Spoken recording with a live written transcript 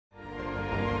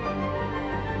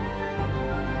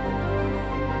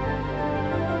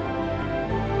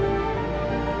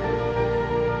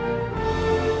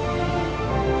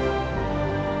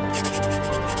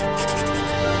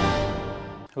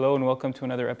Hello and welcome to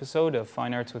another episode of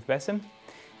Fine Arts with Besim.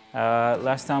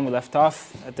 Last time we left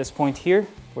off at this point here,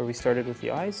 where we started with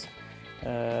the eyes.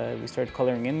 We started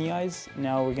coloring in the eyes.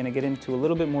 Now we're going to get into a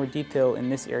little bit more detail in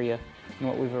this area in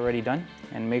what we've already done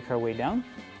and make our way down.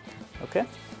 Okay?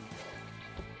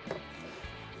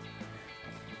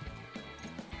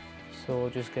 So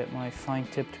I'll just get my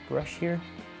fine-tipped brush here.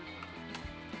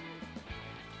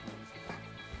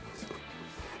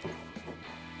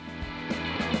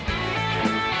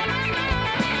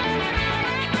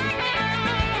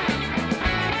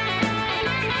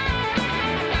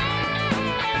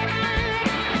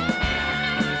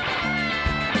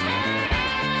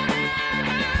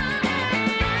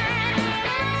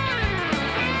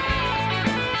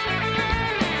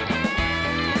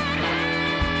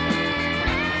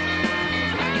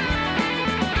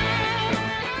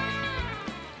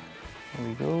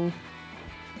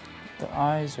 The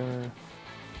eyes are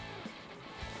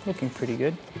looking pretty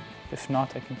good. If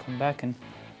not, I can come back and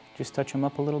just touch them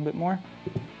up a little bit more.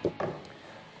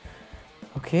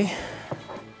 Okay.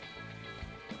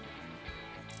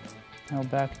 Now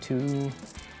back to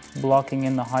blocking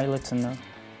in the highlights and the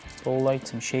low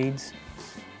lights and shades.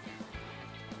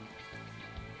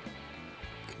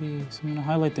 Okay, so I'm going to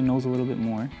highlight the nose a little bit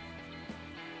more.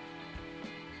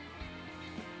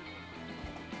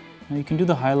 Now you can do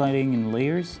the highlighting in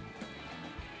layers.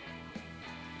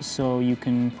 So you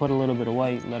can put a little bit of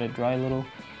white, let it dry a little,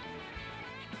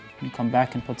 and come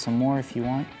back and put some more if you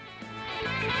want.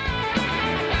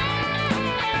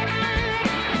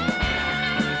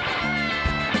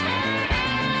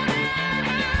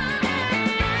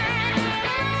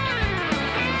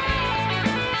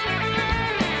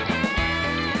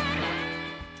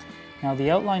 Now the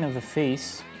outline of the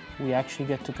face, we actually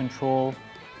get to control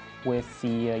with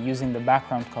the using the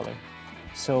background color.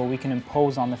 So we can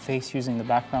impose on the face using the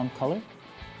background color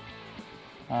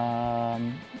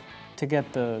to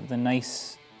get the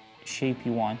nice shape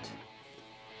you want.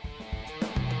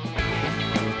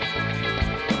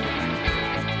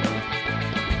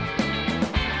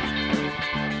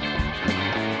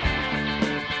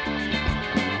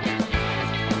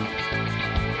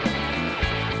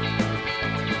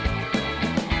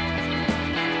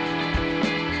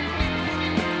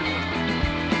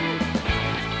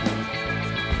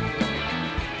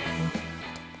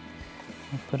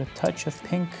 Put a touch of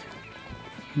pink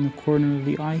in the corner of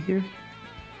the eye here.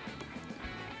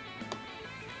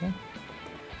 Okay.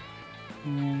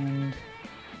 And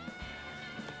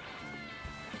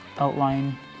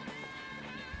outline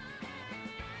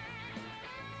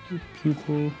the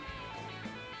pupil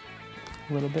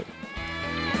a little bit.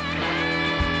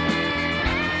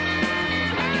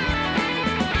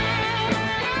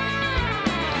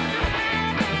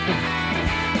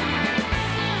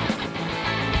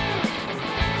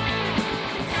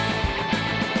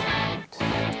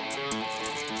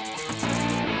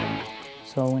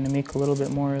 So I'm going to make a little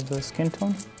bit more of the skin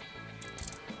tone.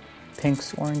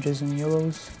 Pinks, oranges, and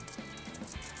yellows.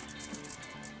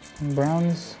 And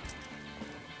browns.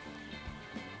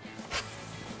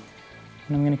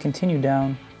 And I'm going to continue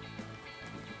down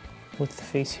with the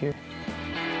face here.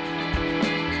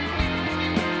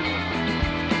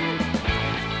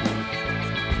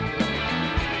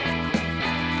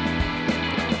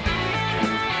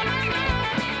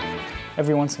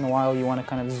 Every once in a while you want to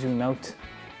kind of zoom out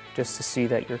just to see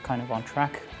that you're kind of on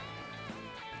track.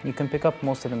 You can pick up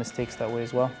most of the mistakes that way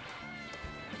as well.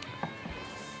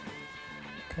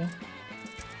 Okay.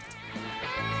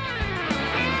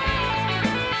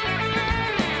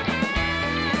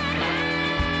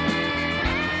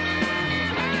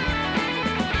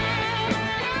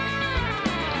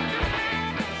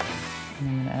 And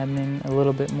I'm going to add in a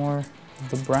little bit more of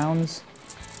the browns.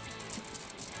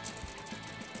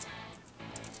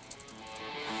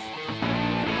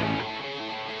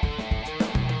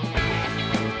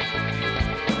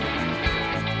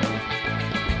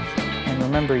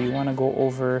 Remember, you want to go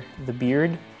over the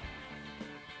beard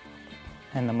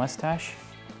and the mustache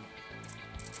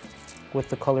with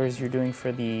the colors you're doing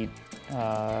for the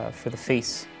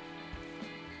face.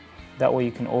 That way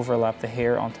you can overlap the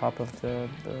hair on top of the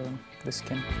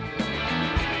skin.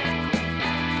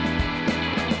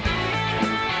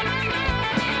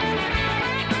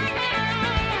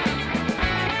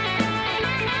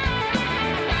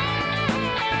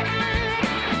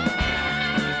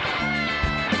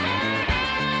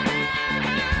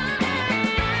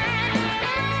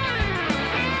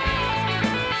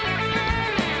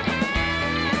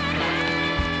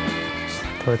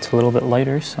 It's a little bit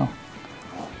lighter, so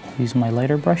use my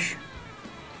lighter brush.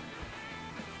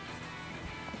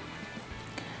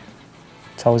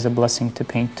 It's always a blessing to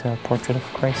paint a portrait of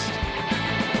Christ.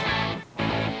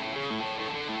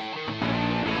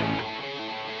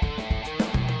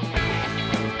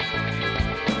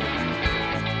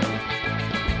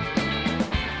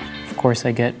 Of course,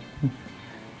 I get,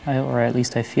 or at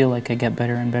least I feel like I get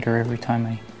better and better every time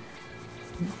I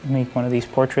make one of these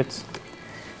portraits.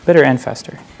 Better and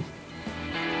faster.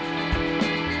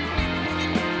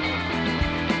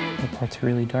 The parts are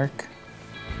really dark.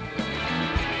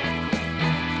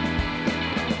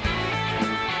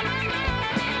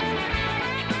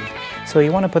 So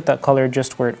you want to put that color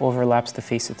just where it overlaps the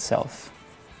face itself,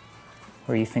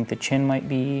 where you think the chin might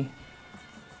be.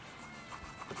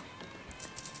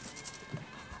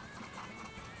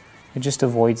 It just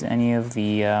avoids any of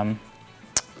the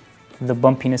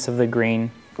bumpiness of the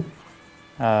grain,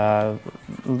 and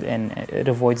it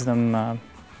avoids them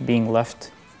being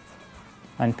left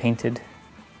unpainted.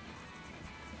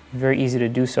 Very easy to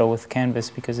do so with canvas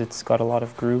because it's got a lot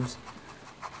of grooves,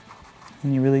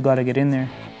 and you really got to get in there.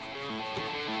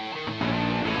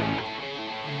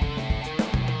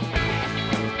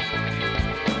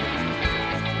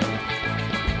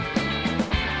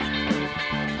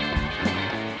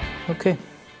 Okay,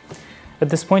 at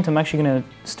this point I'm actually going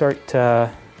to start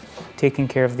taking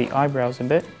care of the eyebrows a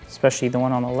bit, especially the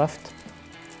one on the left.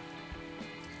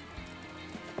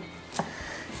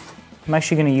 I'm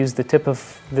actually going to use the tip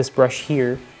of this brush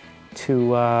here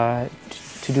to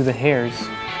do the hairs.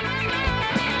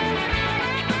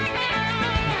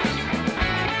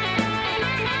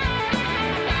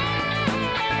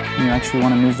 You actually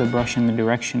want to move the brush in the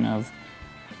direction of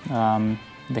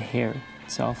the hair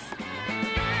itself.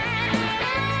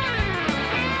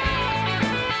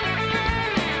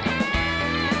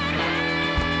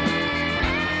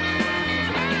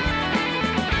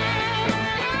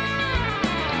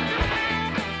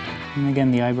 And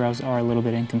again, the eyebrows are a little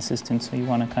bit inconsistent, so you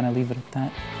want to kind of leave it at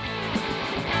that.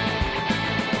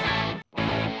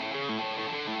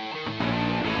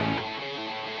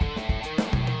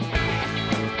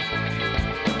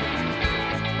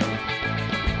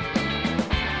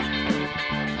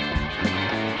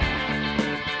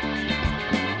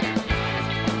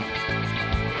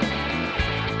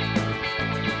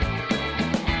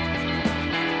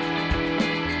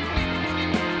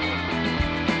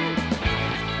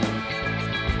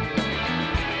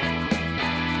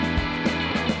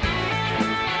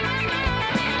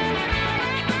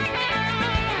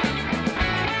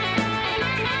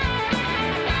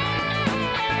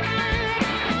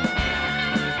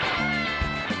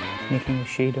 Making the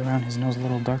shade around his nose a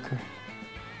little darker.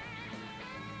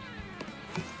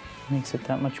 Makes it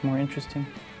that much more interesting.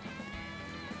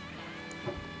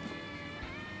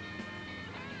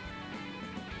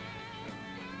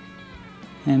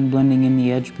 And blending in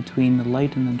the edge between the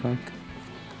light and the dark.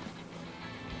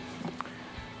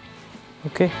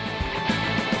 Okay.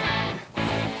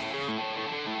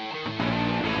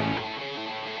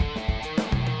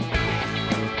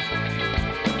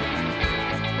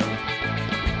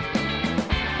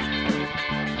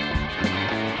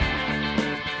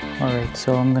 Alright,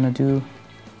 so I'm going to do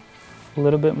a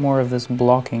little bit more of this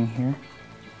blocking here.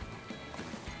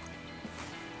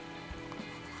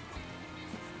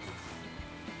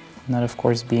 And that, of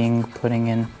course, being putting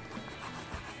in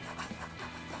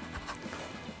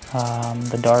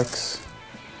the darks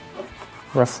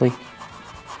roughly.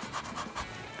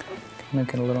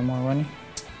 Make it a little more runny.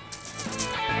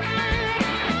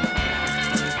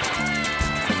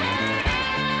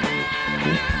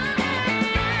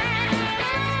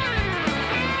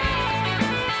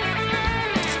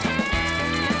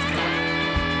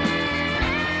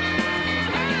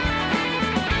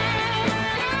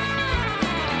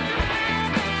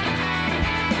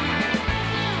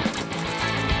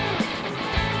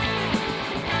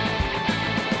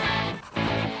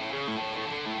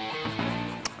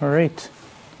 All right.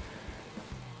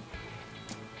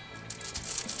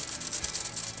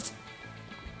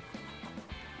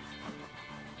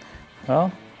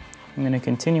 Well, I'm going to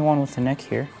continue on with the neck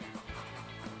here.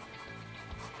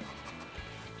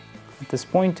 At this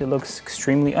point, it looks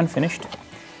extremely unfinished,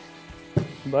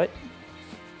 but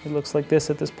it looks like this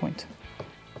at this point.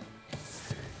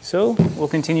 So we'll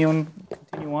continue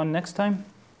on next time.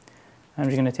 I'm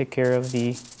just going to take care of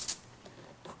the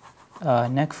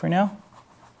neck for now.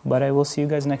 But I will see you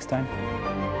guys next time.